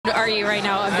are you right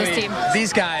now of this team?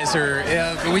 These guys are,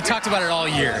 we talked about it all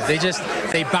year.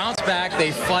 They bounce back,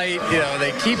 they fight,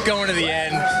 they keep going to the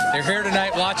end. They're here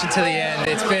tonight watching to the end.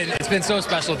 It's been so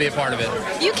special to be a part of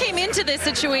it. You came into this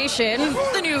situation,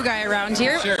 the new guy around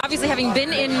here, Sure. obviously having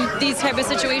been in these type of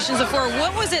situations before.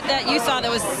 What was it that you saw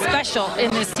that was special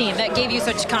in this team that gave you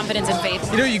such confidence and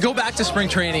faith? You go back to spring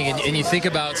training and you think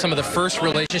about some of the first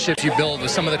relationships you build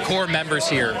with some of the core members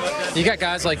here. You got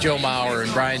guys like Joe Mauer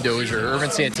and Brian Dozier,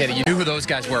 Irvin Santana. You knew who those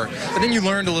guys were. But then you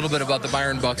learned a little bit about the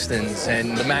Byron Buxtons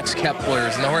and the Max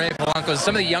Keplers and the Jorge Polanco's,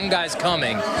 some of the young guys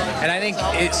coming. And I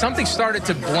think something started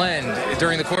to blend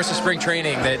during the course of spring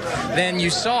training that then you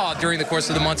saw during the course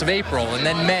of the months of April and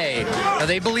then May. Now,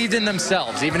 they believed in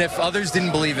themselves, even if others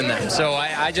didn't believe in them. So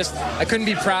I couldn't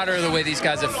be prouder of the way these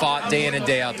guys have fought day in and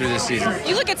day out through this season.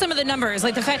 You look at some of the numbers,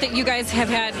 like the fact that you guys have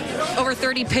had over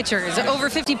 30 pitchers, over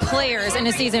 50 players in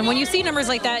a season. When you see numbers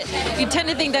like that, you tend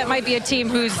to think that might be a team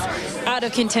who's out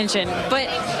of contention. But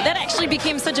that actually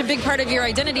became such a big part of your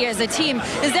identity as a team.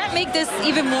 Does that make this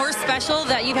even more special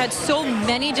that you've had so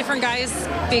many different guys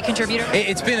be a contributor?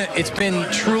 It's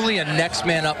been truly a next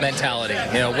man up mentality.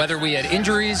 Whether we had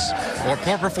injuries or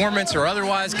poor performance or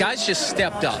otherwise, guys just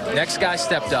stepped up. Next guy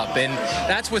stepped up. And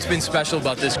that's what's been special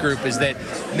about this group is that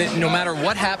no matter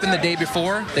what happened the day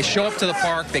before, they show up to the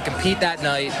park, they compete that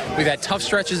night. We've had tough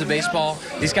stretches of baseball.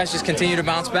 These guys just continue to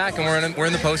bounce back, and we're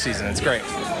in the postseason. It's great.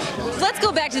 Let's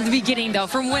go back to the beginning, though,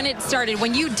 from when it started.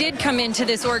 When you did come into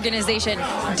this organization,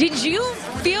 did you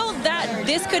feel that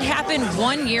this could happen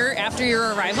 1 year after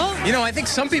your arrival? I think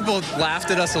some people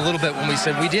laughed at us a little bit when we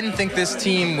said we didn't think this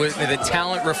team, the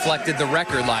talent reflected the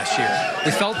record last year.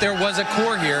 We felt there was a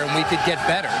core here and we could get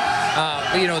better.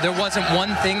 There wasn't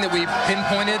one thing that we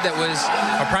pinpointed that was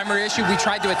a primary issue. We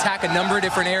tried to attack a number of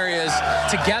different areas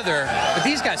together, but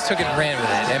these guys took it and ran with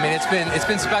it. I mean, it's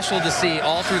been special to see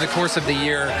all through the course of the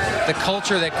year the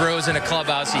culture that grows in a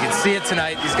clubhouse. You can see it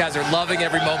tonight. These guys are loving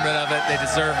every moment of it. They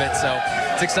deserve it, so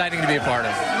it's exciting to be a part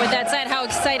of. With that said, how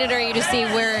excited are you to see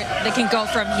where they can go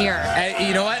from here?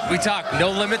 You know what? We talk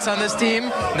no limits on this team,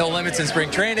 no limits in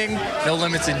spring training, no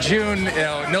limits in June,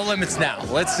 no limits now.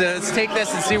 Let's take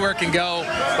this and see where it can go.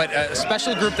 But a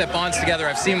special group that bonds together,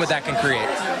 I've seen what that can create.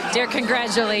 Derek,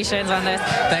 congratulations on this.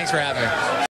 Thanks for having me.